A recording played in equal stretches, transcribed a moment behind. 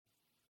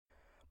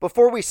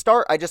Before we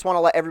start, I just want to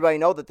let everybody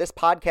know that this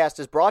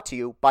podcast is brought to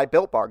you by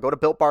Built Bar. Go to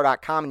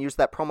BuiltBar.com and use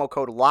that promo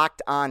code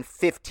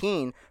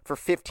LOCKEDON15 for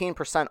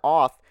 15%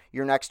 off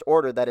your next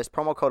order. That is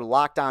promo code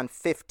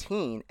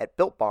LOCKEDON15 at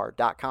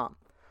BuiltBar.com.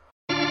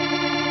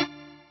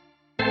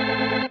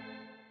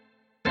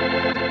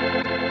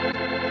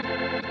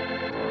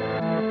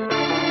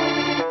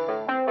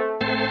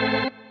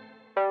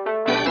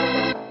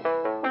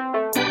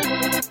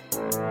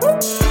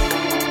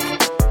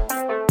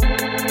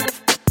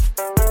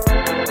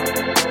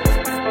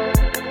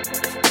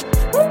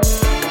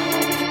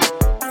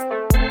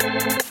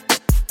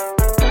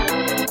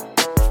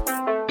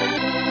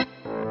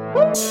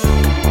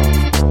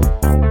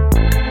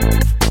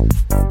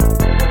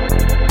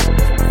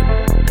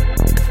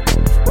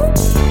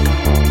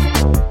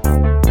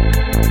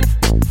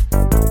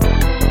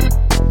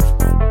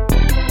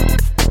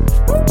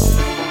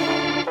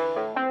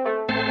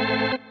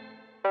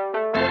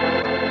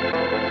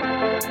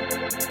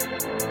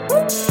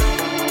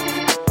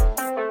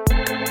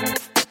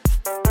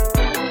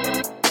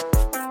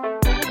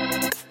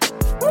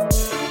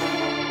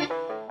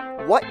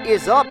 What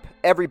is up,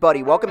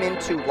 everybody? Welcome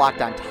into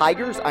Locked On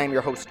Tigers. I am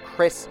your host,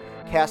 Chris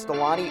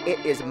Castellani.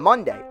 It is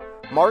Monday,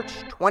 March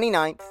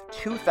 29th,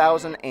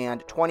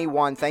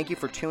 2021. Thank you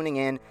for tuning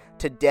in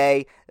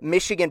today.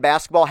 Michigan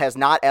basketball has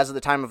not, as of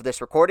the time of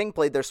this recording,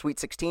 played their Sweet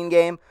 16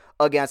 game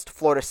against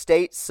Florida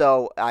State,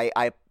 so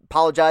I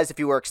apologize if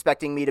you were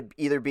expecting me to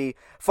either be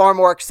far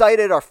more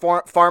excited or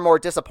far more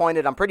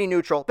disappointed. I'm pretty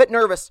neutral, a bit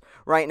nervous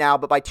right now,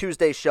 but by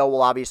Tuesday's show,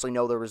 we'll obviously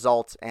know the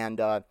results, and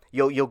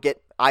you'll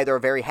get either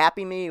a very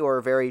happy me or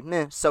a very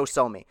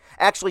so-so me.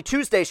 Actually,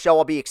 Tuesday's show,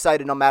 I'll be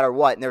excited no matter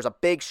what, and there's a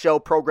big show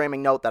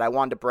programming note that I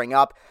wanted to bring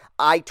up.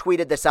 I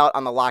tweeted this out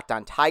on the Locked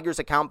On Tigers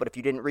account, but if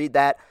you didn't read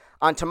that,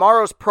 on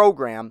tomorrow's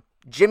program,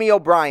 Jimmy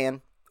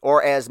O'Brien,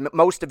 or as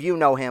most of you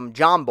know him,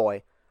 John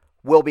Boy,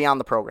 will be on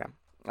the program.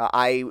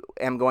 I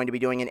am going to be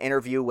doing an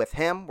interview with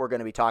him. We're going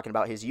to be talking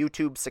about his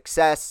YouTube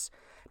success,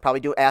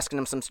 probably asking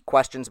him some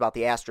questions about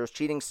the Astros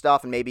cheating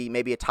stuff, and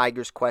maybe a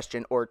Tigers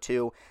question or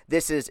two.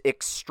 This is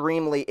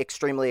extremely,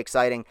 extremely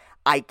exciting.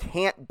 I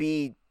can't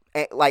be,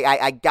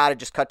 I got to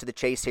just cut to the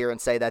chase here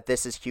and say that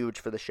this is huge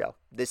for the show.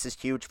 This is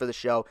huge for the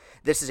show.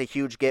 This is a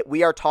huge get.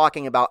 We are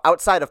talking about,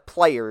 outside of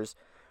players,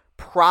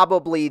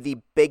 probably the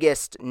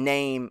biggest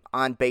name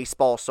on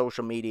baseball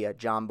social media,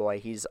 John Boy.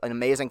 He's an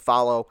amazing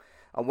follow.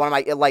 One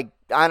of my,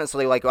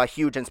 honestly, a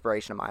huge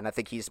inspiration of mine. I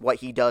think what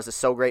he does is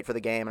so great for the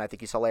game, and I think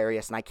he's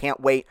hilarious, and I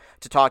can't wait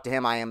to talk to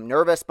him. I am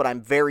nervous, but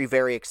I'm very,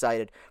 very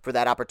excited for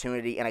that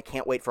opportunity, and I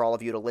can't wait for all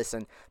of you to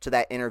listen to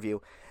that interview.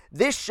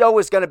 This show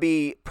is going to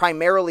be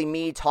primarily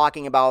me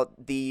talking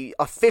about the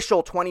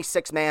official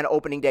 26-man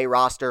opening day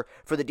roster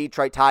for the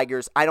Detroit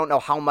Tigers. I don't know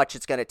how much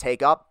it's going to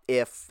take up.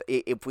 If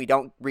we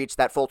don't reach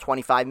that full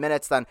 25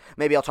 minutes, then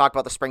maybe I'll talk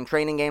about the spring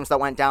training games that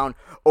went down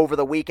over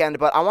the weekend.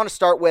 But I want to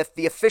start with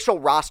the official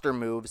roster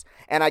moves,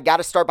 and I got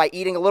to start by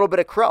eating a little bit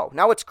of crow.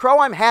 Now, it's crow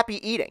I'm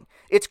happy eating.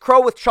 It's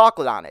crow with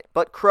chocolate on it,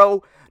 but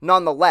crow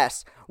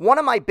nonetheless. One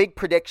of my big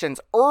predictions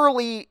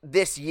early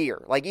this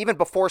year, even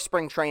before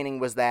spring training,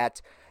 was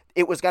that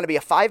it was going to be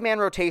a 5-man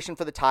rotation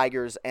for the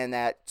Tigers, and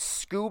that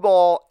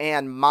Skubal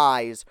and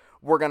Mize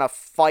were going to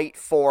fight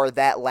for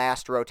that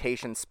last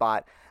rotation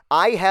spot.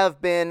 I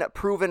have been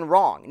proven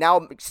wrong.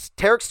 Now,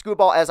 Tarik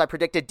Skubal, as I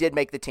predicted, did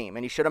make the team,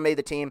 and he should have made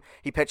the team.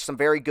 He pitched some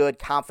very good,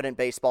 confident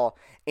baseball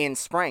in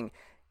spring.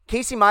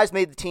 Casey Mize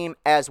made the team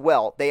as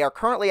well. They are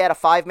currently at a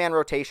 5-man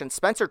rotation.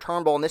 Spencer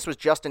Turnbull, and this was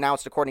just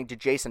announced according to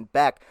Jason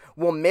Beck,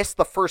 will miss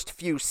the first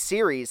few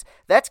series.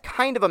 That's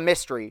kind of a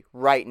mystery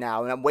right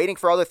now, and I'm waiting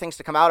for other things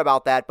to come out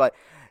about that, but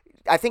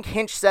I think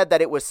Hinch said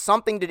that it was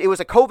it was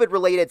a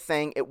COVID-related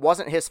thing. It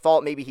wasn't his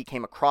fault. Maybe he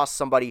came across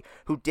somebody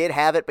who did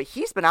have it, but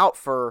he's been out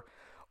for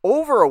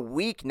over a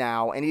week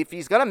now, and if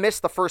he's going to miss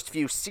the first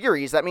few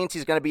series, that means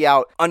he's going to be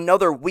out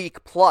another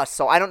week plus.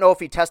 So I don't know if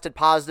he tested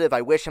positive.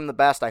 I wish him the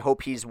best. I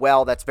hope he's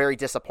well. That's very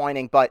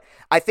disappointing, but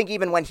I think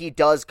even when he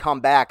does come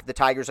back, the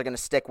Tigers are going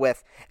to stick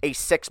with a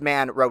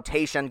 6-man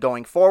rotation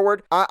going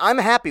forward. I'm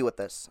happy with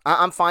this.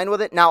 I'm fine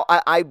with it. Now,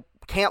 I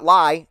can't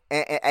lie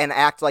and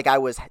act like I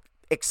was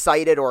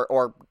excited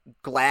or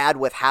glad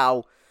with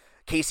how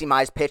Casey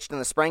Mize pitched in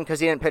the spring, because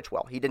he didn't pitch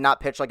well. He did not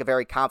pitch like a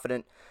very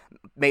confident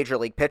major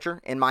league pitcher,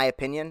 in my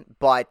opinion.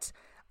 But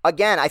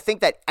again, I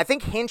think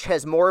Hinch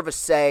has more of a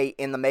say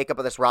in the makeup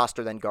of this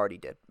roster than Gardy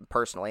did,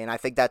 personally. And I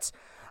think that's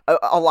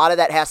a lot of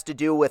that has to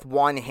do with,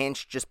 one,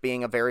 Hinch just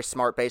being a very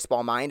smart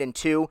baseball mind, and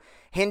two,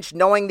 Hinch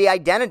knowing the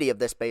identity of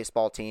this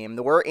baseball team.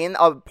 We're in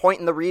a point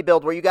in the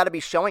rebuild where you got to be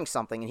showing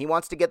something, and he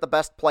wants to get the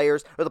best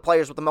players, or the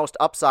players with the most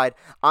upside,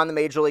 on the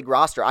Major League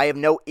roster. I have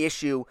no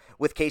issue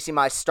with Casey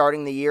Mize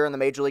starting the year in the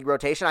Major League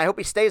rotation. I hope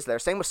he stays there.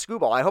 Same with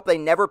Skubal. I hope they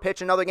never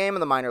pitch another game in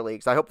the minor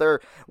leagues. I hope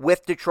they're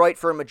with Detroit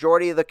for a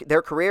majority of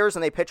their careers,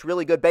 and they pitch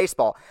really good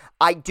baseball.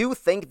 I do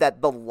think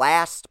that the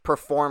last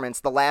performance,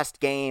 the last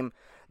game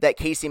that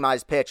Casey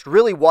Mize pitched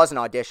really was an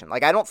audition.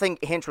 Like, I don't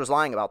think Hinch was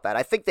lying about that.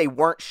 I think they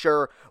weren't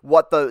sure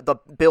what the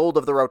build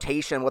of the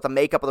rotation, what the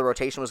makeup of the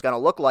rotation was going to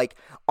look like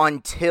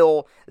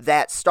until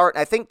that start.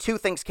 And I think two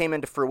things came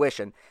into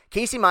fruition.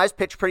 Casey Mize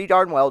pitched pretty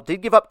darn well,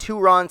 did give up 2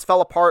 runs,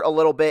 fell apart a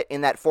little bit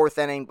in that 4th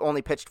inning,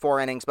 only pitched 4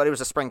 innings, but it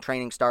was a spring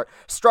training start.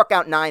 Struck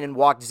out 9 and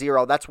walked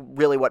 0. That's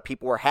really what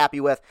people were happy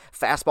with.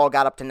 Fastball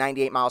got up to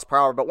 98 miles per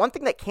hour. But one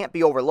thing that can't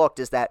be overlooked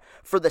is that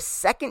for the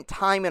second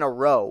time in a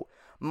row,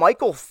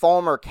 Michael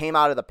Fulmer came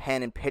out of the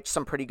pen and pitched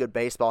some pretty good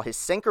baseball. His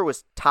sinker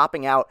was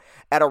topping out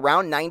at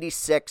around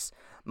 96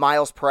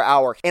 miles per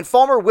hour. And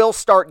Fulmer will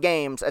start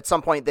games at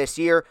some point this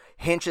year.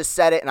 Hinch has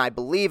said it, and I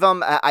believe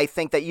him. I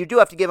think that you do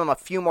have to give him a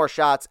few more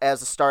shots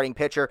as a starting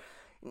pitcher.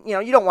 You know,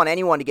 you don't want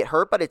anyone to get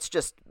hurt, but it's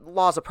just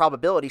laws of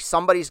probability.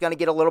 Somebody's going to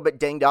get a little bit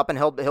dinged up, and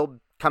he'll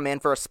come in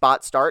for a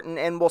spot start,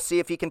 and we'll see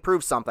if he can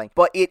prove something.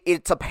 But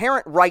it's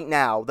apparent right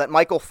now that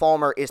Michael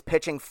Fulmer is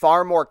pitching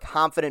far more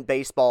confident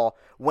baseball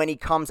when he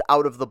comes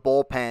out of the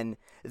bullpen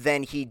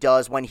than he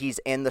does when he's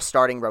in the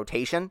starting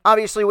rotation.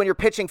 Obviously, when you're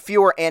pitching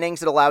fewer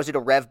innings, it allows you to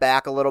rev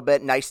back a little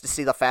bit. Nice to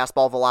see the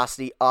fastball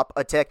velocity up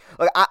a tick.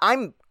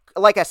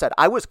 Like I said,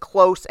 I was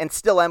close and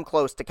still am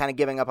close to kind of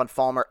giving up on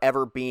Fulmer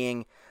ever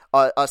being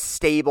a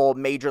stable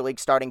major league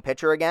starting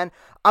pitcher again.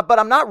 But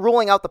I'm not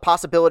ruling out the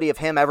possibility of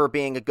him ever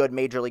being a good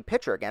major league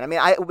pitcher again. I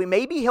mean,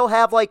 maybe he'll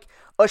have like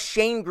a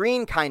Shane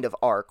Green kind of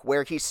arc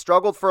where he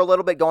struggled for a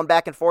little bit going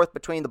back and forth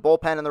between the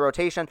bullpen and the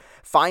rotation,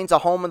 finds a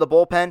home in the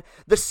bullpen.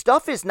 The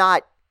stuff is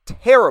not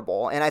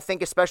terrible, and I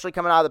think especially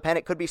coming out of the pen,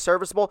 it could be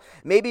serviceable.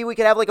 Maybe we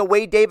could have like a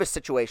Wade Davis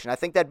situation. I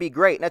think that'd be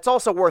great. And it's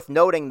also worth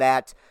noting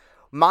that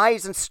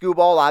Mize and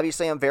Skubal,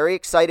 obviously, I'm very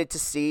excited to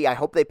see. I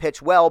hope they pitch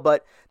well,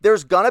 but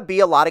there's going to be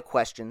a lot of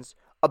questions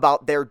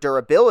about their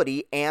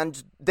durability,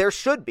 and there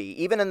should be.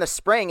 Even in the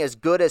spring, as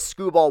good as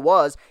Skubal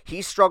was,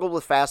 he struggled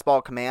with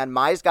fastball command.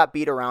 Mize got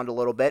beat around a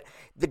little bit.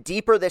 The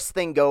deeper this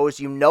thing goes,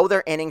 you know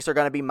their innings are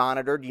going to be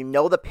monitored. You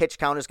know the pitch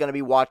count is going to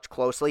be watched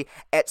closely.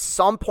 At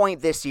some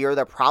point this year,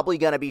 they're probably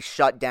going to be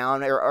shut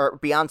down or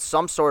beyond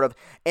some sort of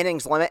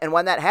innings limit. And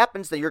when that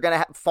happens, then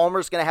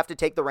Fulmer's going to have to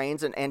take the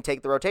reins and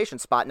take the rotation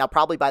spot. Now,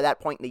 probably by that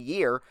point in the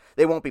year,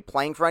 they won't be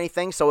playing for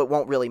anything, so it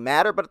won't really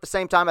matter. But at the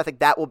same time, I think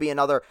that will be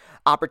another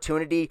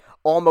opportunity,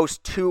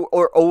 almost 2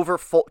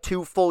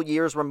 full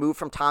years removed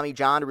from Tommy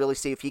John, to really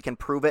see if he can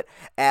prove it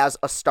as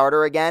a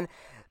starter again.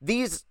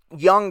 These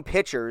young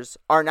pitchers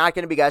are not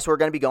going to be guys who are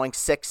going to be going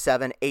 6,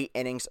 7, 8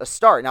 innings a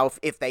start. Now,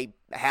 if they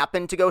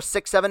happen to go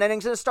 6, 7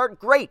 innings in a start,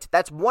 great.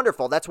 That's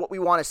wonderful. That's what we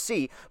want to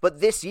see. But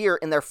this year,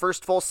 in their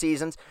first full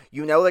seasons,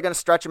 you know they're going to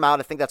stretch them out.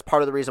 I think that's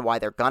part of the reason why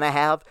they're going to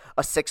have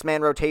a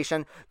 6-man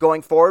rotation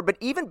going forward. But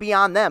even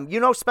beyond them, you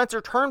know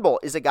Spencer Turnbull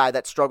is a guy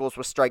that struggles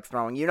with strike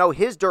throwing. You know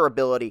his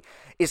durability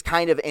is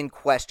kind of in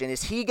question.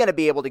 Is he going to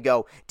be able to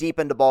go deep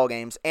into ball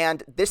games?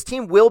 And this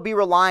team will be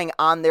relying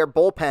on their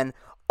bullpen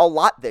a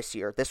lot this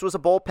year. This was a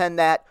bullpen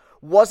that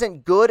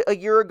wasn't good a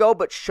year ago,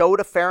 but showed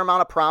a fair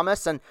amount of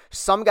promise, and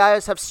some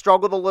guys have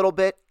struggled a little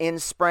bit in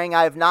spring.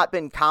 I have not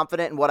been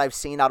confident in what I've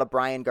seen out of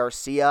Brian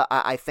Garcia.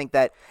 I think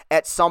that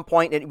at some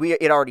point,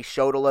 it already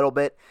showed a little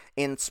bit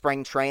in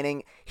spring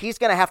training, he's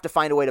going to have to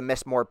find a way to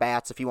miss more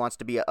bats if he wants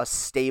to be a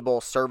stable,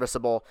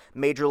 serviceable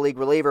major league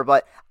reliever.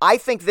 But I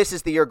think this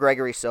is the year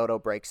Gregory Soto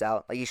breaks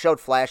out. Like, he showed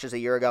flashes a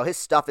year ago. His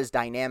stuff is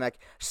dynamic.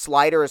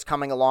 Slider is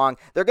coming along.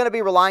 They're going to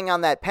be relying on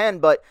that pen,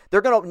 but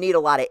they're going to need a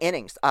lot of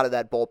innings out of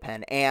that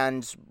bullpen.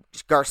 And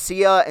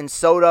Garcia and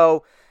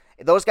Soto,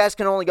 those guys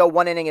can only go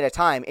 1 inning at a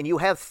time. And you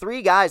have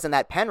 3 guys in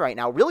that pen right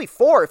now, really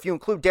 4 if you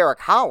include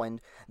Derek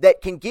Holland,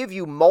 that can give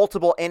you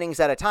multiple innings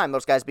at a time.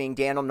 Those guys being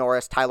Daniel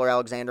Norris, Tyler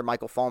Alexander,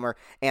 Michael Fulmer,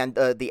 and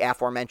the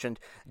aforementioned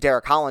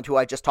Derek Holland, who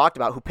I just talked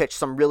about, who pitched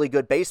some really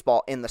good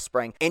baseball in the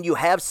spring. And you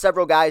have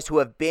several guys who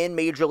have been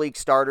major league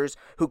starters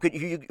who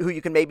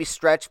you can maybe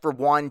stretch for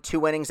 1,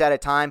 2 innings at a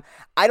time.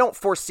 I don't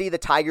foresee the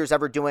Tigers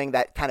ever doing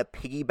that kind of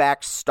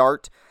piggyback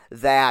start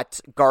that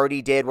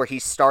Gardy did, where he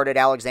started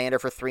Alexander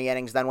for 3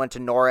 innings, then went to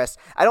Norris.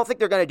 I don't think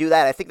they're going to do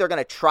that. I think they're going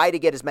to try to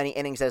get as many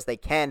innings as they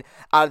can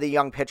out of the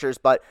young pitchers.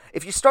 But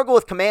if you struggle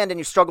with command and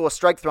you struggle with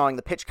strike throwing,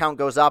 the pitch count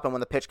goes up, and when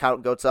the pitch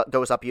count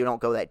goes up, you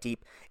don't go that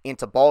deep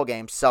into ball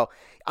games. So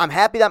I'm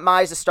happy that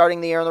Mize is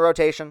starting the year in the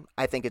rotation.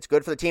 I think it's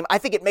good for the team. I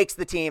think it makes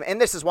the team, and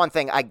this is one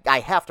thing I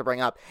have to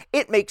bring up,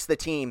 it makes the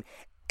team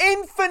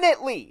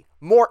infinitely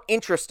more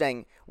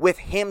interesting with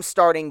him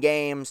starting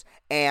games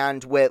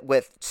and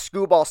with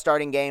Skubal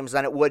starting games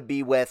than it would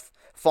be with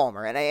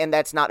Fulmer. And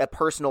that's not a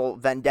personal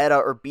vendetta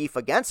or beef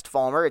against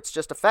Fulmer. It's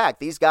just a fact.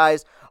 These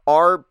guys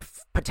are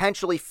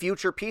potentially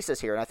future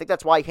pieces here, and I think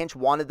that's why Hinch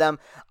wanted them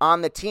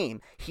on the team.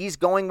 He's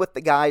going with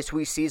the guys who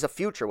he sees a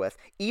future with.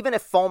 Even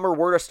if Fulmer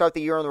were to start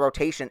the year in the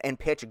rotation and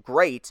pitch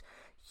great,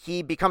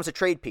 he becomes a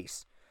trade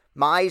piece.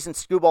 Mize and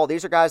Skubal,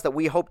 these are guys that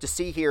we hope to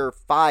see here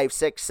 5,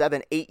 6,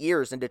 7, 8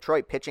 years in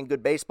Detroit pitching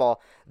good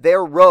baseball.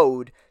 Their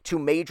road to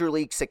major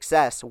league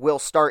success will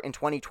start in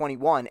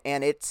 2021,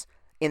 and it's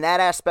in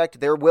that aspect,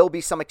 there will be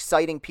some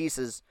exciting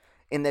pieces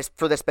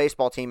for this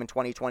baseball team in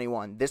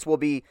 2021. This will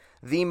be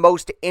the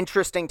most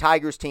interesting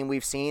Tigers team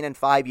we've seen in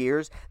 5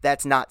 years.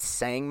 That's not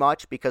saying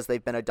much because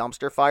they've been a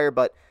dumpster fire,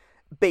 but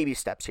baby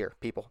steps here,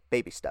 people.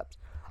 Baby steps.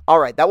 All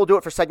right, that will do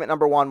it for segment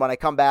number 1. When I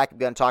come back, I'm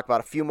going to talk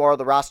about a few more of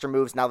the roster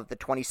moves now that the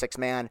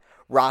 26-man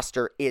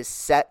roster is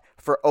set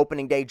for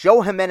opening day.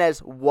 Joe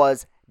Jimenez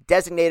was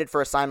designated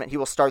for assignment. He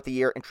will start the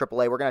year in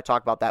AAA. We're going to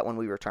talk about that when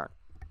we return.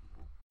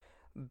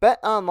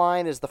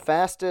 BetOnline is the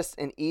fastest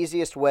and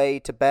easiest way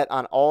to bet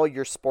on all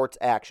your sports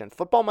action.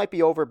 Football might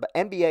be over, but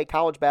NBA,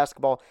 college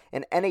basketball,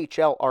 and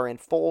NHL are in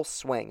full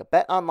swing.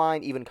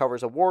 BetOnline even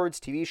covers awards,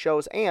 TV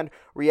shows, and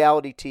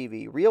reality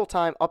TV.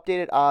 Real-time,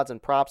 updated odds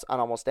and props on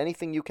almost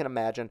anything you can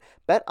imagine.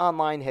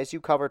 BetOnline has you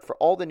covered for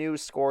all the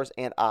news, scores,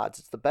 and odds.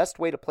 It's the best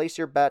way to place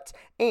your bets,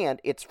 and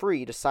it's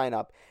free to sign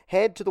up.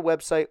 Head to the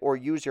website or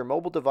use your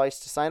mobile device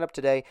to sign up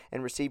today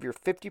and receive your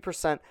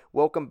 50%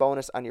 welcome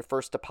bonus on your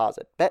first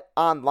deposit.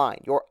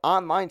 BetOnline, your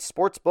online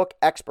sportsbook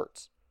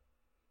experts.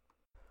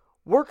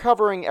 We're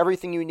covering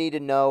everything you need to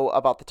know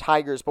about the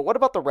Tigers, but what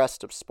about the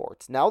rest of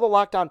sports? Now the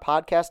Locked On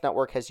Podcast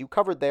Network has you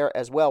covered there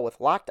as well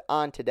with Locked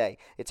On Today.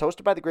 It's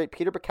hosted by the great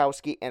Peter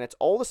Bukowski, and it's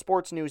all the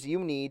sports news you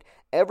need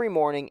every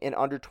morning in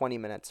under 20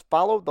 minutes.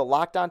 Follow the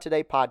Locked On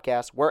Today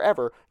podcast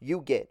wherever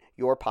you get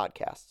your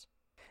podcasts.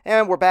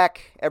 And we're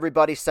back,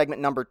 everybody.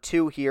 Segment number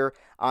 2 here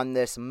on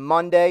this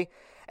Monday.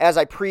 As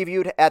I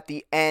previewed at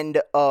the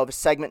end of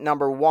segment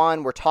number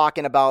 1, we're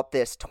talking about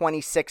this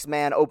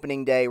 26-man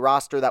opening day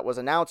roster that was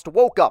announced.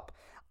 Woke up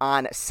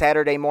on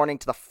Saturday morning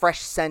to the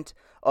fresh scent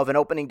of an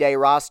opening day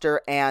roster,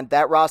 and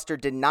that roster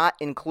did not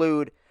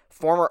include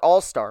former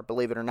All-Star,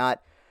 believe it or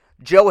not,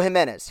 Joe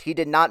Jimenez. He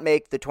did not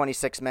make the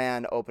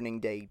 26-man opening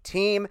day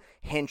team.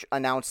 Hinch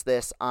announced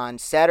this on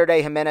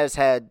Saturday. Jimenez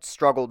had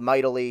struggled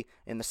mightily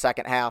in the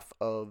second half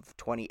of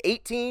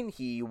 2018.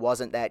 He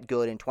wasn't that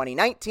good in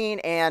 2019,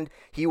 and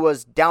he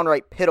was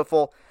downright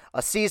pitiful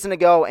a season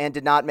ago and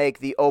did not make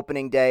the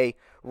opening day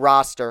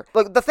roster.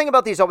 Look, the thing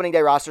about these opening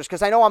day rosters,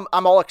 because I know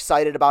I'm all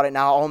excited about it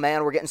now. Oh,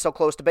 man, we're getting so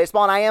close to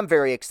baseball, and I am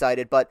very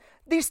excited, but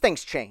these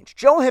things change.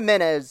 Joe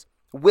Jimenez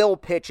will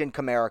pitch in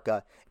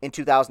Comerica in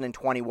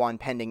 2021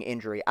 pending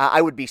injury.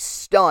 I would be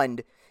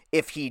stunned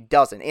if he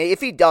doesn't.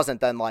 If he doesn't,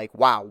 then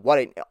wow, what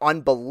an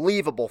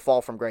unbelievable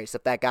fall from grace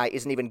if that guy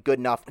isn't even good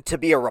enough to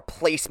be a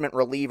replacement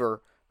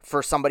reliever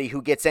for somebody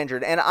who gets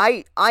injured. And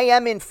I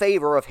am in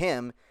favor of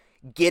him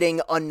getting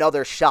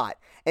another shot.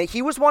 And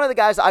he was one of the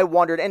guys I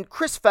wondered, and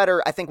Chris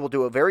Fetter, I think, will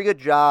do a very good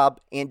job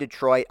in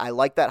Detroit. I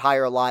like that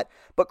hire a lot,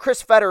 but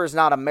Chris Fetter is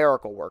not a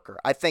miracle worker.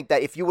 I think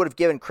that if you would have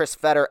given Chris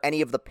Fetter any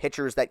of the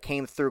pitchers that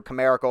came through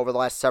Comerica over the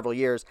last several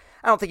years,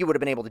 I don't think he would have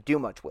been able to do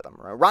much with them.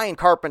 Ryan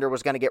Carpenter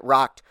was going to get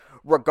rocked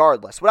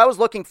regardless. What I was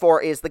looking for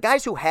is the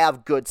guys who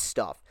have good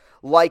stuff,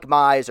 like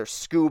Mize or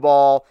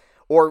Skubal,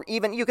 or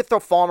even you could throw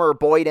Farmer or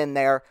Boyd in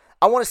there.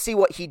 I want to see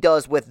what he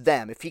does with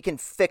them, if he can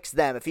fix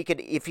them, if he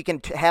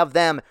can have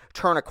them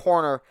turn a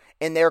corner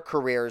in their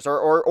careers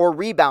or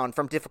rebound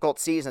from difficult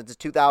seasons in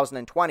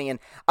 2020. And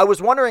I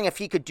was wondering if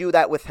he could do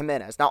that with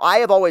Jimenez. Now, I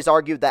have always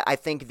argued that I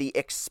think the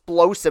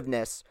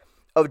explosiveness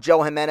of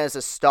Joe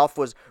Jimenez's stuff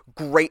was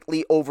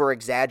greatly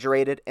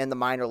over-exaggerated in the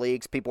minor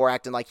leagues. People were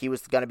acting like he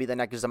was going to be the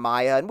next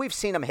Zamaya, and we've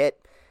seen him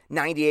hit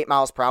 98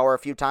 miles per hour a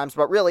few times,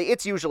 but really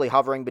it's usually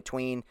hovering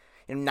between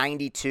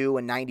 92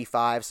 and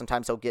 95.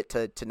 Sometimes he'll get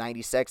to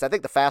 96. I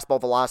think the fastball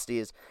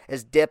velocity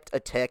has dipped a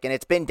tick, and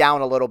it's been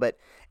down a little bit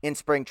in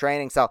spring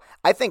training. So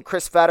I think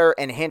Chris Fetter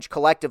and Hinch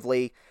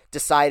collectively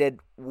decided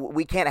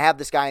we can't have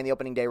this guy in the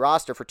opening day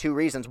roster for 2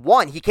 reasons.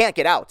 One, he can't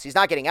get outs. He's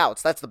not getting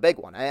outs. That's the big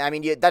one. I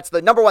mean, that's the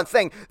number one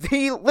thing.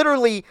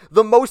 Literally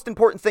the most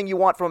important thing you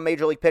want from a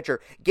major league pitcher,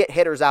 get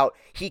hitters out.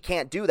 He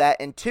can't do that.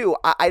 And 2,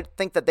 I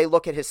think that they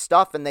look at his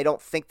stuff and they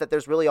don't think that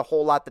there's really a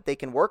whole lot that they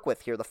can work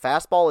with here. The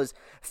fastball is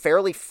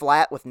fairly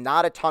flat with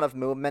not a ton of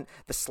movement.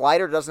 The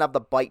slider doesn't have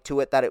the bite to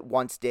it that it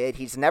once did.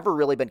 He's never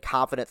really been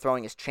confident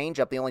throwing his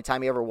changeup. The only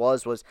time he ever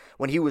was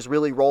when he was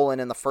really rolling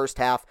in the first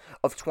half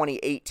of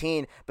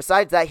 2018.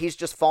 Besides that, he's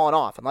just fallen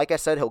off. And like I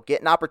said, he'll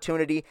get an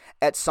opportunity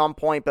at some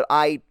point, but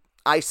I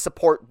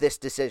support this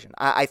decision.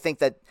 I think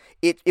that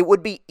it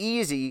would be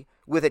easy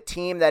with a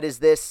team that is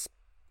this,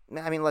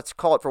 I mean, let's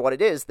call it for what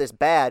it is, this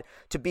bad,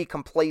 to be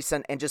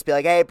complacent and just be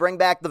like, hey, bring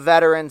back the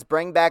veterans,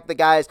 bring back the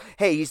guys.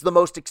 Hey, he's the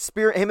most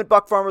experienced, him and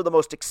Buck Farmer, the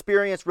most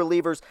experienced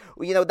relievers.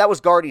 You know, that was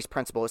Gardy's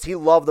principle, is he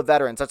loved the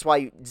veterans. That's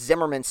why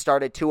Zimmerman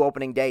started 2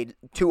 opening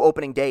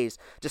days,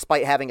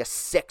 despite having a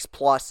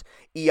 6+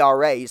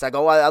 ERA. He's like,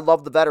 oh, I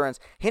love the veterans.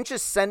 Hinch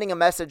is sending a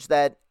message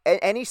that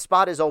any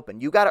spot is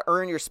open. You got to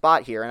earn your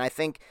spot here, and I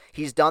think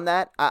he's done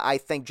that. I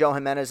think Joe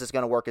Jimenez is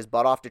going to work his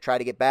butt off to try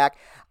to get back.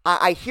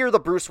 I hear the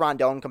Bruce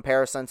Rondon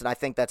comparisons, and I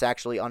think that's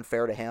actually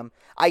unfair to him.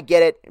 I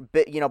get it,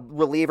 but,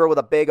 reliever with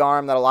a big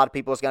arm that a lot of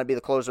people is going to be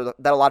the closer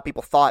that a lot of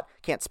people thought,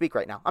 can't speak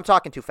right now. I'm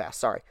talking too fast,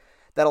 sorry.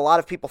 That a lot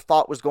of people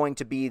thought was going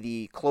to be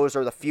the closer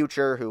of the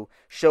future, who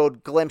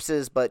showed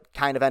glimpses but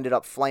kind of ended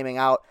up flaming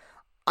out.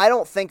 I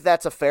don't think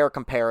that's a fair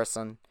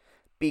comparison,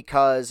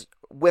 because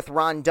with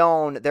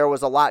Rondon, there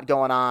was a lot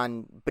going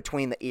on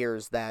between the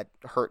ears that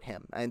hurt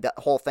him. And the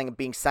whole thing of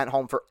being sent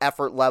home for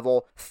effort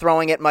level,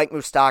 throwing at Mike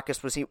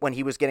Moustakas when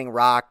he was getting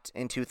rocked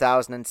in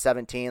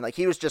 2017. Like,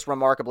 he was just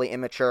remarkably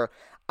immature.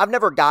 I've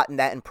never gotten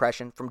that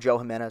impression from Joe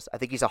Jimenez. I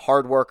think he's a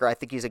hard worker. I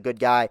think he's a good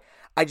guy.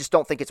 I just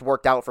don't think it's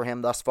worked out for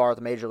him thus far at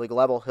the major league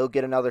level. He'll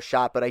get another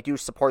shot, but I do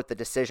support the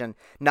decision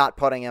not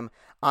putting him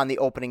on the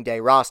opening day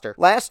roster.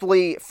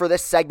 Lastly, for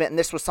this segment, and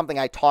this was something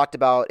I talked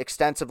about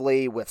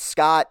extensively with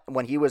Scott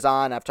when he was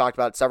on, I've talked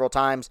about it several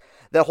times,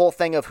 the whole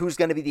thing of who's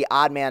going to be the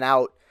odd man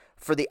out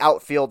for the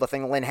outfield, the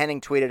thing Lynn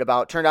Henning tweeted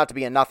about, turned out to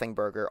be a nothing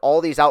burger.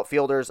 All these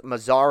outfielders,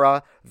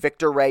 Mazara,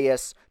 Victor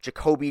Reyes,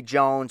 Jacoby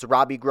Jones,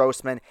 Robbie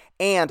Grossman,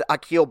 and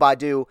Akil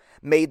Baddoo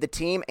made the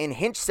team, and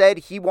Hinch said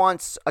he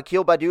wants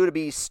Akil Baddoo to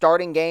be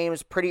starting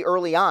games pretty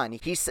early on.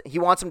 He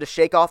wants him to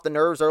shake off the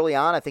nerves early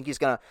on. I think he's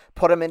going to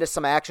put him into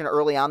some action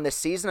early on this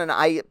season, and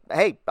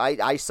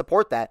I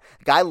support that.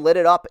 The guy lit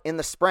it up in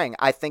the spring.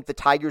 I think the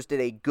Tigers did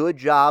a good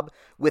job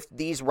with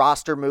these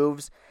roster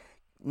moves,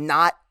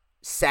 not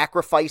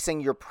sacrificing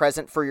your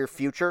present for your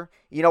future.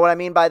 You know what I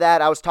mean by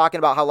that? I was talking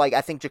about how, I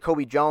think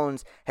Jacoby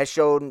Jones has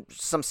shown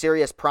some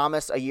serious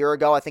promise a year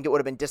ago. I think it would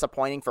have been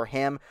disappointing for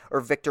him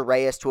or Victor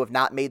Reyes to have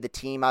not made the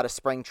team out of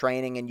spring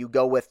training, and you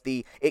go with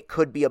it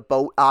could be a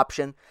boat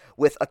option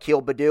with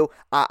Akil Baddoo.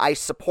 I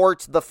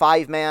support the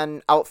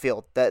five-man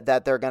outfield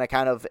that they're going to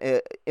kind of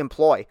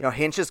employ.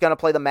 Hinch is going to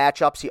play the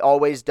matchups. He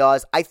always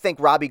does. I think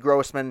Robbie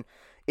Grossman,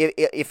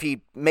 if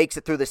he makes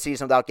it through the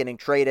season without getting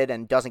traded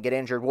and doesn't get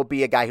injured, will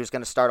be a guy who's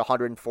going to start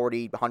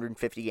 140,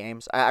 150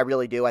 games. I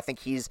really do. I think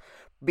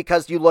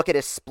because you look at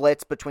his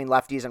splits between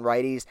lefties and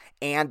righties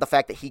and the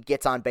fact that he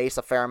gets on base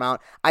a fair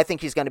amount, I think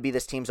he's going to be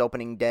this team's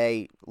opening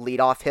day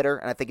leadoff hitter,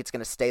 and I think it's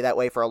going to stay that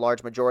way for a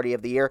large majority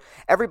of the year.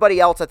 Everybody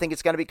else, I think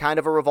it's going to be kind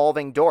of a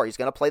revolving door. He's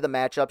going to play the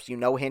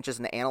matchups. Hinch is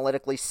an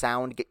analytically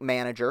sound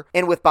manager.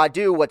 And with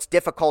Baddoo, what's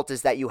difficult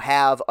is that you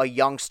have a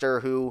youngster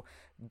who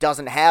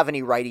doesn't have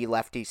any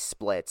righty-lefty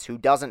splits, who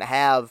doesn't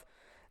have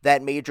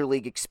that major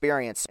league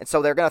experience. And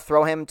so they're going to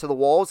throw him to the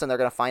wolves, and they're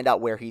going to find out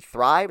where he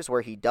thrives,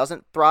 where he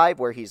doesn't thrive,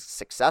 where he's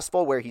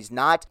successful, where he's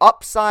not.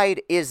 Upside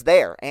is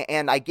there,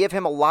 and I give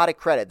him a lot of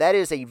credit. That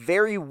is a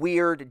very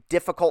weird,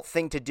 difficult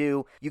thing to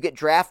do. You get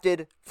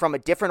drafted from a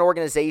different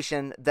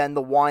organization than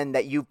the one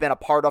that you've been a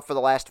part of for the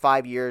last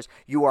 5 years.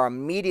 You are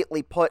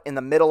immediately put in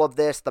the middle of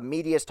this. The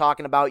media is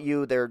talking about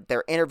you.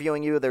 They're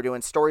interviewing you. They're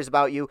doing stories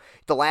about you.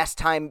 The last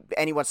time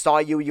anyone saw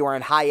you, you were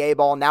in high A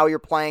ball. Now you're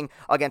playing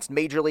against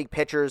major league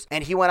pitchers,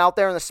 and he went out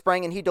there in the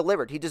spring and he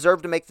delivered. He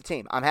deserved to make the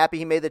team. I'm happy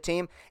he made the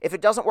team. If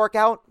it doesn't work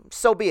out,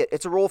 so be it.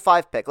 It's a Rule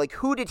 5 pick.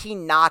 Who did he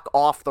knock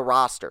off the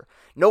roster?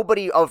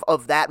 Nobody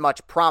of that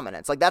much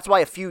prominence. That's why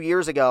a few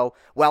years ago,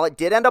 while it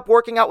did end up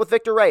working out with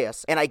Victor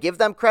Reyes, and I give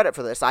them credit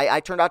for this, I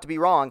turned out to be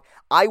wrong.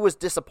 I was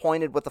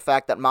disappointed with the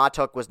fact that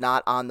Matuk was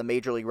not on the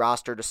major league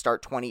roster to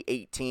start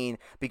 2018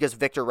 because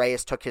Victor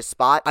Reyes took his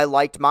spot. I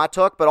liked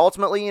Matuk, but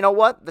ultimately, you know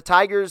what? The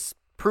Tigers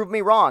proved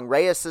me wrong.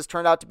 Reyes has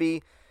turned out to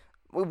be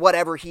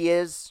whatever he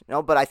is,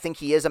 but I think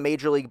he is a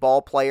major league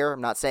ball player. I'm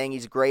not saying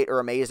he's great or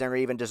amazing or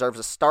even deserves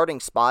a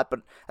starting spot, but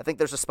I think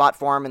there's a spot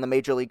for him in the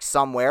major league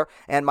somewhere,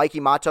 and Mikey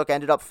Matuk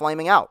ended up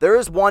flaming out. There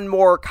is one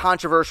more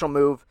controversial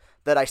move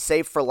that I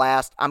saved for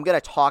last. I'm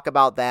going to talk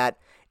about that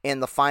in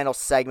the final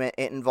segment.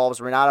 It involves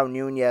Renato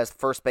Nunez,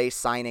 first base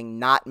signing,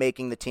 not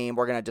making the team.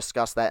 We're going to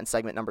discuss that in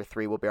segment number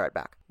 3. We'll be right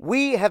back.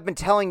 We have been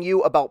telling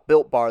you about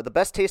Built Bar, the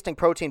best tasting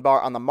protein bar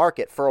on the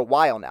market for a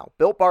while now.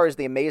 Built Bar is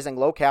the amazing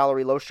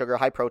low-calorie, low-sugar,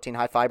 high-protein,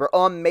 high-fiber,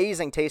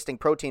 amazing tasting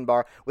protein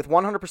bar with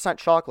 100%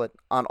 chocolate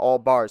on all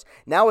bars.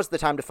 Now is the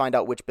time to find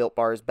out which Built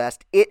Bar is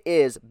best. It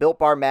is Built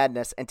Bar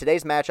Madness, and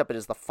today's matchup, it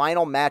is the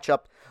final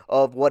matchup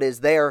of what is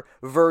their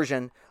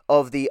version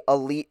of the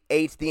Elite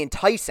 8. The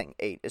Enticing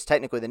 8 is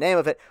technically the name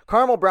of it.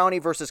 Caramel Brownie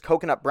versus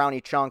Coconut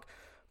Brownie Chunk.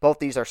 Both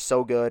these are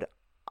so good.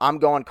 I'm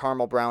going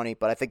Caramel Brownie,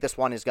 but I think this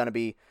one is going to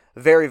be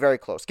very, very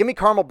close. Give me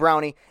Caramel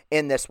Brownie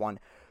in this one.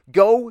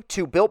 Go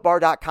to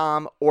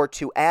BuiltBar.com or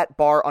to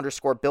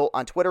 @bar_built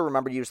on Twitter.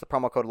 Remember to use the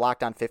promo code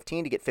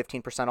LOCKEDON15 to get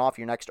 15% off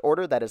your next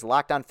order. That is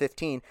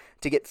LOCKEDON15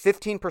 to get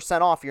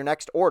 15% off your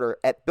next order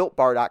at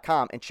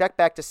BuiltBar.com. And check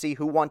back to see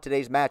who won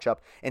today's matchup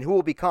and who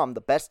will become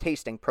the best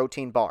tasting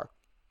protein bar.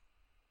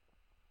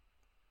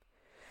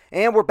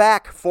 And we're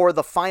back for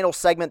the final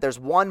segment. There's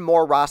one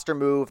more roster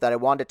move that I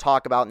wanted to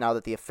talk about now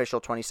that the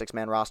official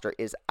 26-man roster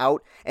is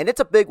out, and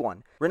it's a big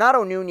one.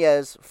 Renato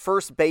Nunez,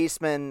 first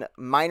baseman,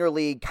 minor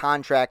league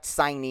contract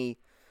signee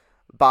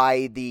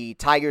by the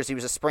Tigers. He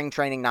was a spring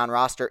training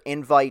non-roster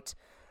invite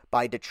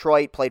by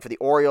Detroit, played for the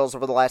Orioles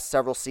over the last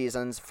several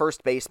seasons.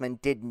 First baseman,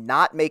 did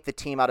not make the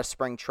team out of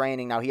spring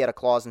training. Now, he had a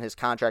clause in his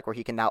contract where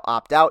he can now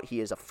opt out.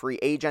 He is a free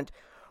agent.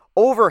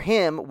 Over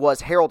him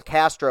was Harold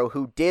Castro,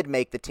 who did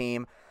make the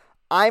team.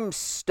 I'm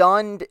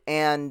stunned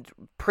and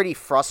pretty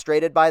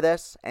frustrated by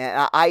this,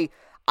 and I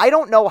I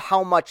don't know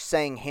how much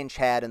saying Hinch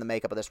had in the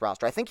makeup of this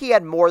roster. I think he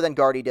had more than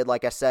Gardy did,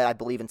 like I said, I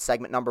believe in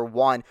segment number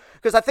 1.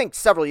 Because I think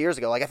several years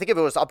ago, I think if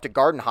it was up to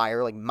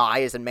Gardenhire,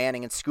 Mize and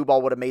Manning and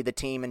Skubal would have made the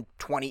team in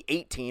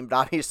 2018. But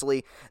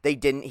obviously, they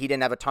didn't. He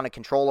didn't have a ton of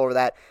control over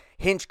that.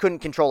 Hinch couldn't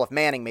control if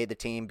Manning made the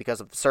team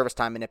because of the service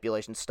time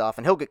manipulation stuff.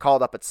 And he'll get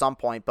called up at some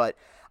point. But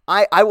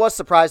I was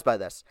surprised by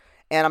this.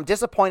 And I'm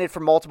disappointed for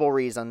multiple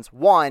reasons.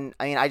 One,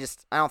 I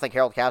don't think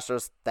Harold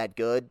Castro's that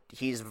good.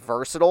 He's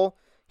versatile.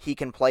 He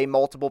can play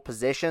multiple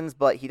positions,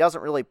 but he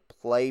doesn't really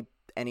play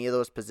any of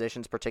those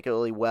positions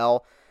particularly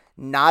well.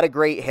 Not a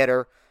great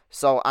hitter,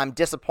 so I'm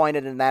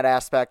disappointed in that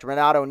aspect.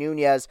 Renato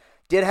Nunez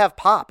did have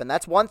pop, and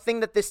that's one thing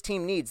that this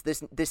team needs.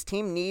 This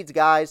team needs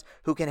guys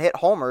who can hit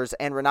homers,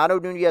 and Renato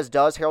Nunez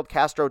does. Harold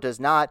Castro does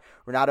not.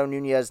 Renato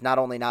Nunez not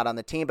only not on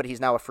the team, but he's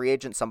now a free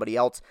agent. Somebody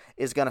else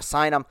is going to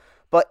sign him.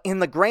 But in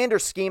the grander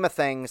scheme of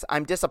things,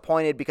 I'm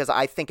disappointed because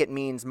I think it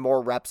means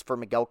more reps for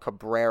Miguel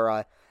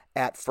Cabrera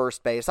at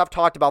first base. I've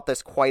talked about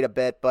this quite a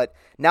bit, but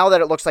now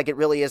that it looks like it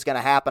really is going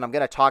to happen, I'm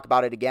going to talk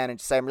about it again and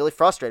just say I'm really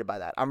frustrated by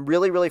that. I'm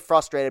really, really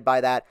frustrated by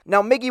that.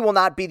 Now, Miggy will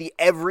not be the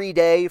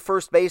everyday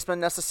first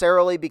baseman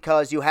necessarily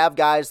because you have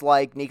guys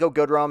like Nico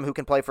Goodrum who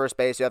can play first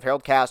base. You have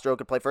Harold Castro who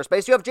can play first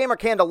base. You have Jeimer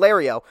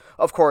Candelario,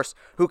 of course,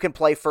 who can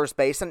play first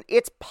base. And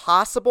it's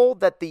possible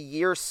that the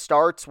year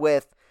starts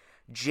with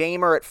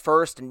Jeimer at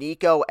first,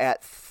 Nico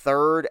at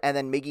third, and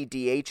then Miggy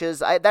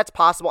DHs. That's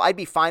possible. I'd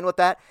be fine with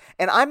that.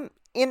 And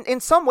In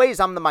some ways,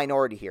 I'm the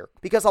minority here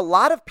because a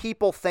lot of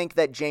people think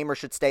that Jeimer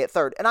should stay at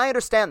third, and I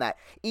understand that.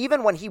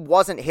 Even when he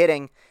wasn't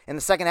hitting in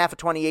the second half of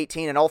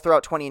 2018 and all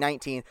throughout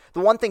 2019,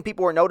 the one thing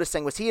people were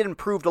noticing was he had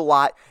improved a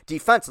lot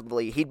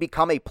defensively. He'd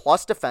become a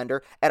plus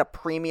defender at a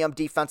premium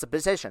defensive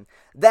position.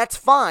 That's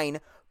fine,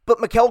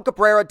 but Miguel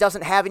Cabrera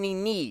doesn't have any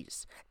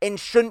knees and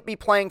shouldn't be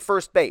playing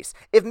first base.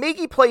 If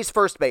Miggy plays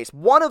first base,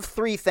 one of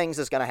three things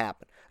is going to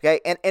happen, okay?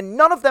 And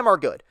none of them are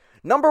good.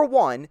 Number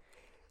one,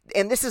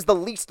 and this is the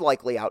least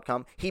likely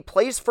outcome, he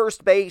plays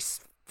first base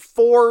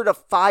 4 to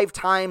 5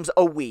 times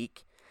a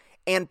week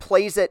and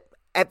plays it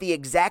at the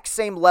exact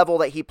same level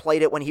that he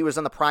played it when he was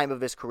in the prime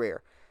of his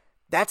career.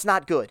 That's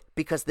not good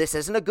because this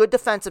isn't a good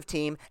defensive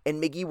team,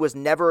 and Miggy was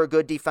never a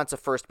good defensive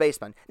first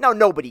baseman. Now,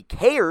 nobody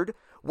cared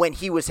when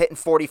he was hitting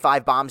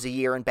 45 bombs a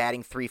year and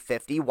batting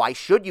 .350. Why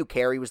should you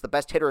care? He was the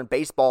best hitter in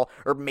baseball,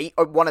 or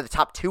one of the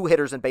top 2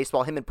 hitters in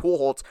baseball, him and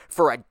Pujols,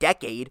 for a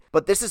decade.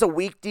 But this is a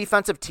weak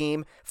defensive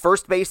team.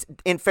 First base,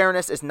 in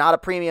fairness, is not a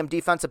premium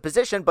defensive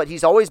position, but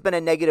he's always been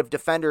a negative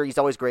defender. He's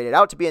always graded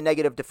out to be a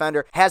negative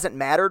defender. Hasn't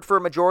mattered for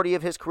a majority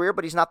of his career,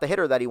 but he's not the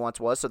hitter that he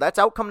once was. So that's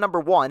outcome number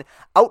 1.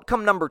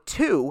 Outcome number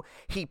 2,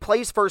 he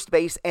plays first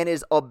base and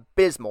is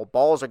abysmal.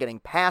 Balls are getting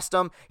past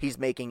him. He's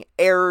making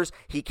errors.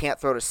 He can't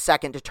throw to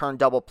second to turn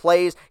double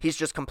plays. He's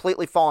just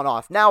completely fallen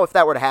off. Now, if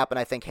that were to happen,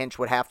 I think Hinch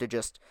would have to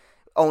just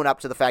own up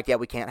to the fact, yeah,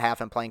 we can't have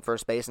him playing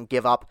first base and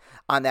give up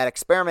on that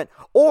experiment.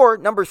 Or,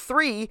 number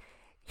 3,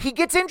 he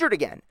gets injured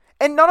again.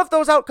 And none of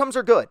those outcomes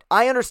are good.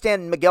 I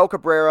understand Miguel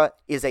Cabrera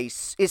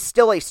is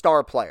still a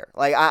star player.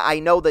 I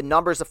know the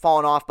numbers have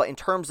fallen off, but in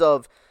terms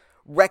of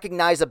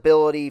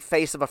recognizability,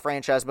 face of a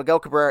franchise, Miguel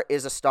Cabrera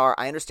is a star.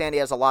 I understand he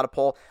has a lot of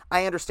pull.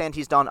 I understand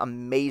he's done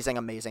amazing,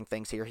 amazing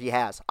things here. He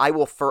has. I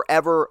will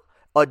forever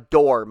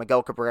adore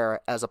Miguel Cabrera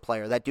as a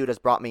player. That dude has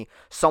brought me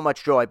so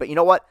much joy. But you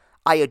know what?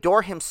 I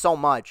adore him so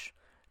much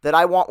that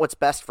I want what's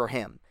best for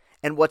him.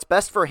 And what's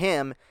best for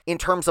him in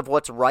terms of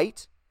what's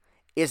right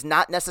is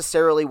not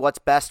necessarily what's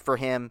best for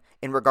him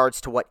in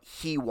regards to what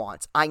he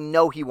wants. I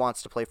know he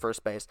wants to play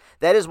first base.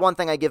 That is one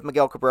thing I give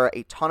Miguel Cabrera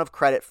a ton of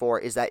credit for,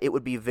 is that it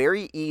would be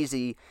very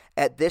easy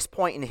at this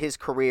point in his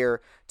career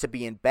to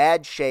be in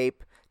bad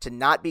shape, to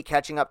not be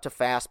catching up to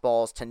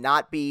fastballs, to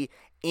not be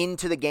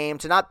into the game,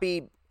 to not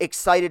be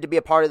excited to be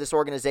a part of this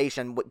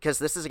organization, because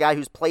this is a guy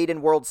who's played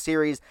in World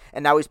Series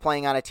and now he's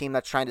playing on a team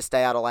that's trying to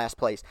stay out of last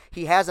place.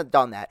 He hasn't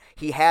done that.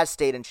 He has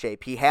stayed in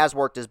shape. He has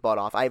worked his butt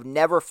off. I've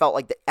never felt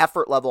like the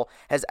effort level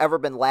has ever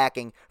been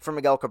lacking for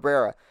Miguel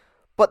Cabrera.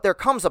 But there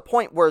comes a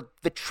point where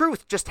the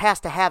truth just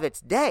has to have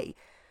its day.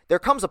 There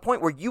comes a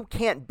point where you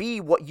can't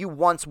be what you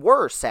once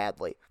were,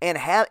 sadly. And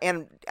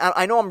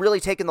I know I'm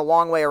really taking the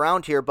long way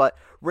around here, but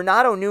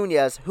Renato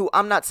Nunez, who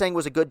I'm not saying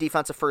was a good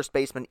defensive first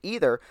baseman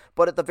either,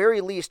 but at the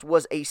very least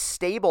was a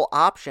stable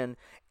option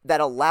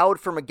that allowed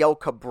for Miguel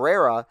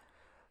Cabrera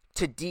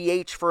to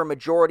DH for a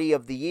majority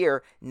of the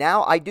year.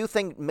 Now, I do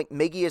think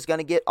Miggy is going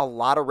to get a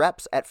lot of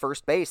reps at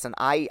first base, and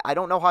I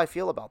don't know how I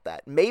feel about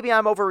that. Maybe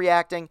I'm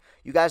overreacting.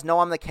 You guys know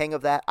I'm the king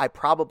of that. I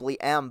probably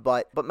am,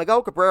 but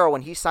Miguel Cabrera,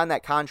 when he signed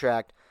that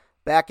contract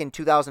back in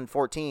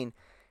 2014,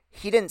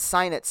 he didn't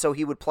sign it so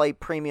he would play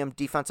premium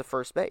defensive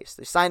first base.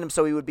 They signed him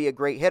so he would be a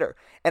great hitter.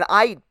 And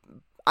I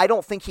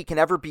don't think he can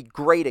ever be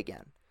great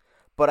again.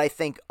 But I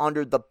think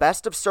under the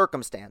best of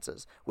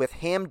circumstances, with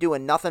him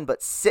doing nothing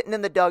but sitting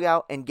in the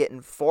dugout and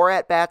getting 4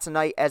 at-bats a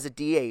night as a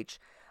DH,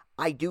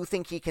 I do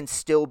think he can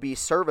still be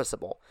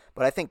serviceable.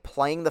 But I think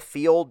playing the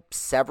field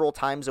several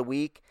times a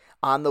week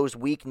on those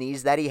weak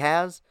knees that he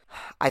has,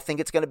 I think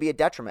it's going to be a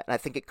detriment, and I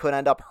think it could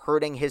end up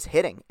hurting his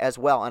hitting as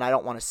well, and I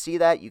don't want to see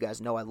that. You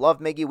guys know I love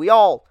Miggy. We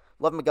all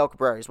Love Miguel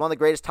Cabrera. He's one of the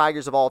greatest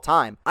Tigers of all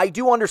time. I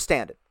do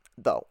understand it,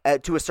 though,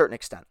 to a certain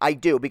extent. I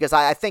do, because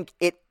I think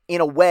it,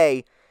 in a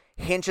way,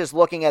 Hinch is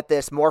looking at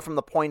this more from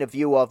the point of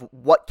view of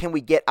what can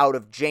we get out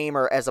of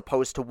Jeimer as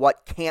opposed to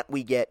what can't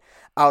we get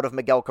out of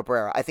Miguel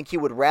Cabrera. I think he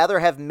would rather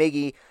have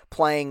Miggy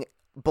playing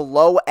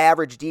below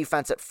average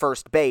defense at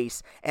first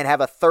base and have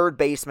a third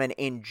baseman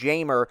in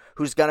Jeimer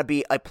who's going to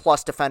be a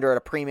plus defender at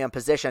a premium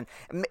position.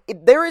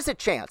 There is a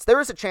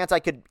chance I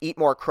could eat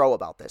more crow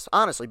about this,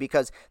 honestly,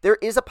 because there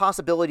is a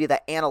possibility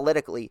that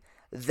analytically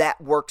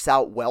that works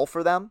out well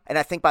for them. And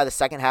I think by the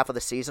second half of the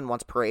season,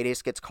 once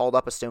Paredes gets called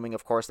up, assuming,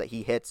 of course, that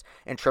he hits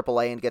in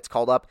AAA and gets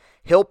called up,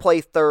 he'll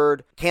play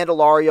third,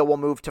 Candelario will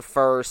move to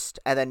first,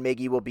 and then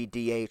Miggy will be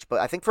DH.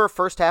 But I think for the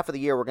first half of the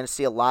year, we're going to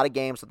see a lot of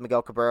games with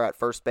Miguel Cabrera at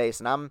first base,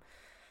 and I'm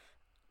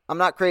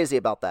not crazy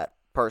about that,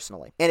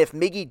 personally. And if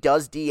Miggy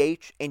does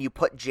DH and you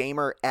put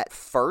Jeimer at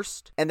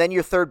first, and then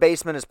your third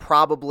baseman is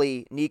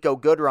probably Nico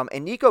Goodrum,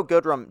 and Nico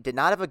Goodrum did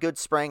not have a good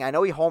spring. I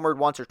know he homered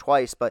once or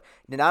twice, but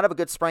did not have a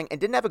good spring and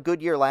didn't have a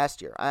good year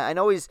last year. I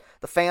know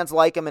the fans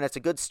like him, and it's a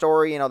good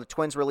story. You know, the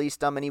Twins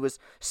released him, and he was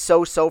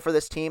so-so for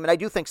this team. And I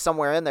do think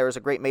somewhere in there is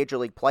a great major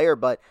league player,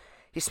 but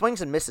he swings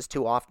and misses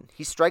too often.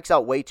 He strikes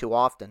out way too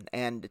often,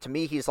 and to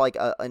me, he's like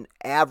an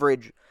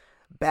average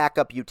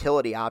backup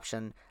utility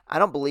option. I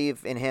don't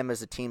believe in him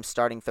as a team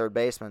starting third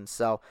baseman.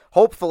 So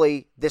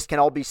hopefully this can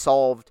all be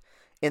solved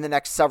in the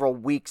next several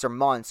weeks or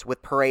months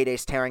with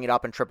Paredes tearing it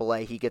up in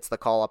AAA. He gets the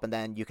call up, and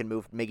then you can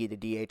move Miggy to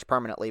DH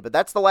permanently. But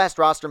that's the last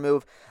roster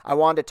move I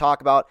wanted to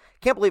talk about.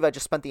 Can't believe I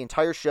just spent the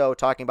entire show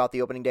talking about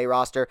the opening day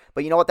roster.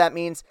 But you know what that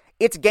means?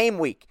 It's game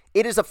week.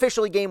 It is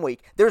officially game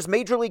week. There's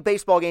Major League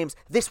Baseball games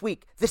this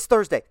week, this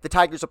Thursday. The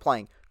Tigers are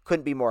playing.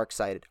 Couldn't be more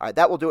excited. All right,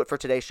 that will do it for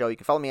today's show. You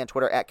can follow me on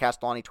Twitter at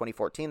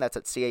Castellani2014. That's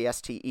at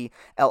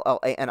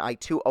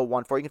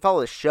CASTELLANI2014. You can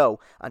follow the show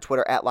on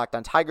Twitter at Locked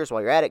On Tigers.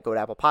 While you're at it, go to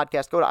Apple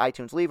Podcasts, go to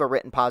iTunes, leave a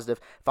written positive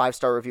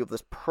 5-star review of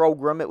this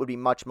program. It would be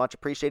much, much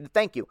appreciated.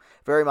 Thank you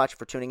very much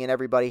for tuning in,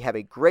 everybody. Have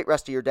a great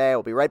rest of your day. I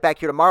will be right back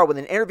here tomorrow with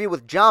an interview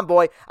with John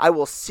Boy. I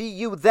will see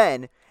you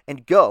then,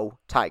 and go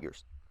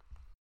Tigers.